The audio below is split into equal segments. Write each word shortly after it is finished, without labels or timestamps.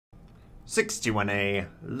61A,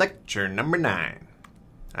 Lecture Number 9.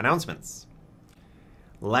 Announcements.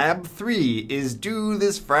 Lab 3 is due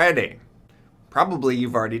this Friday. Probably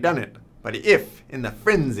you've already done it, but if, in the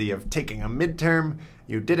frenzy of taking a midterm,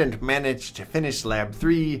 you didn't manage to finish Lab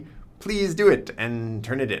 3, please do it and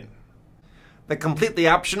turn it in. The completely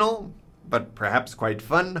optional, but perhaps quite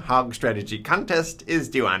fun, Hog Strategy Contest is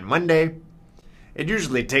due on Monday. It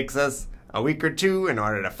usually takes us a week or two in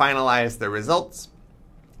order to finalize the results,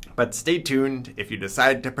 but stay tuned if you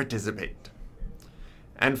decide to participate.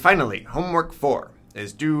 And finally, Homework 4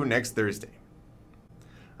 is due next Thursday.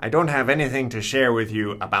 I don't have anything to share with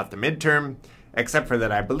you about the midterm, except for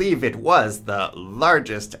that I believe it was the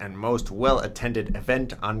largest and most well-attended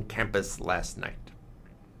event on campus last night.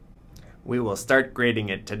 We will start grading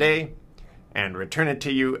it today and return it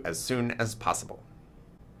to you as soon as possible.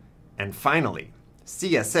 And finally,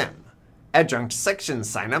 CSM Adjunct Section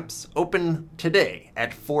signups open today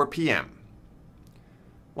at 4 p.m.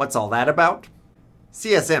 What's all that about?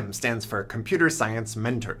 CSM stands for Computer Science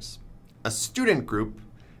Mentors, a student group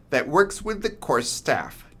that works with the course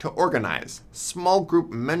staff to organize small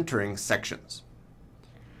group mentoring sections.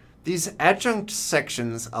 These adjunct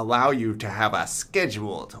sections allow you to have a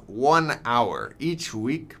scheduled 1 hour each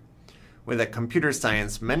week with a computer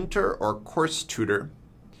science mentor or course tutor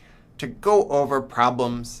to go over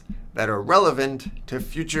problems that are relevant to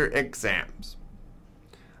future exams.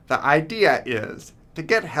 The idea is to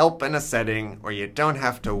get help in a setting where you don't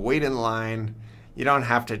have to wait in line, you don't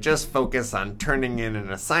have to just focus on turning in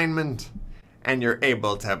an assignment, and you're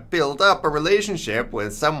able to build up a relationship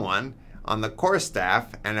with someone on the course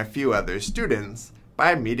staff and a few other students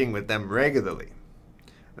by meeting with them regularly.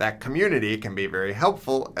 That community can be very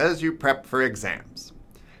helpful as you prep for exams.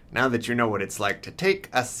 Now that you know what it's like to take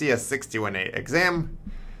a CS61A exam,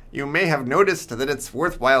 you may have noticed that it's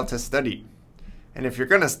worthwhile to study. And if you're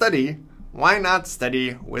going to study, why not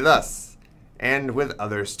study with us and with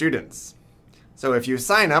other students? So if you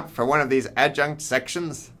sign up for one of these adjunct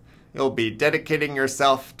sections, you'll be dedicating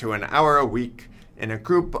yourself to an hour a week in a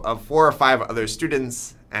group of 4 or 5 other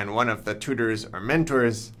students and one of the tutors or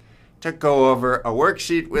mentors to go over a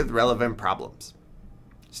worksheet with relevant problems.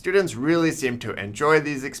 Students really seem to enjoy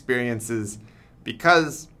these experiences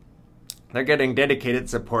because they're getting dedicated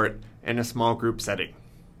support in a small group setting.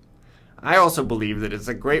 I also believe that it's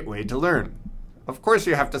a great way to learn. Of course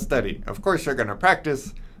you have to study, of course you're going to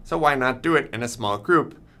practice, so why not do it in a small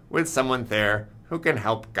group with someone there who can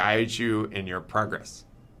help guide you in your progress.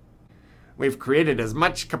 We've created as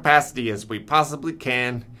much capacity as we possibly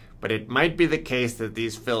can, but it might be the case that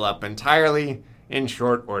these fill up entirely in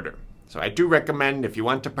short order. So I do recommend, if you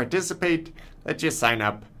want to participate, that you sign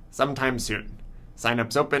up sometime soon.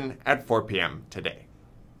 Sign-ups open at 4 p.m. today.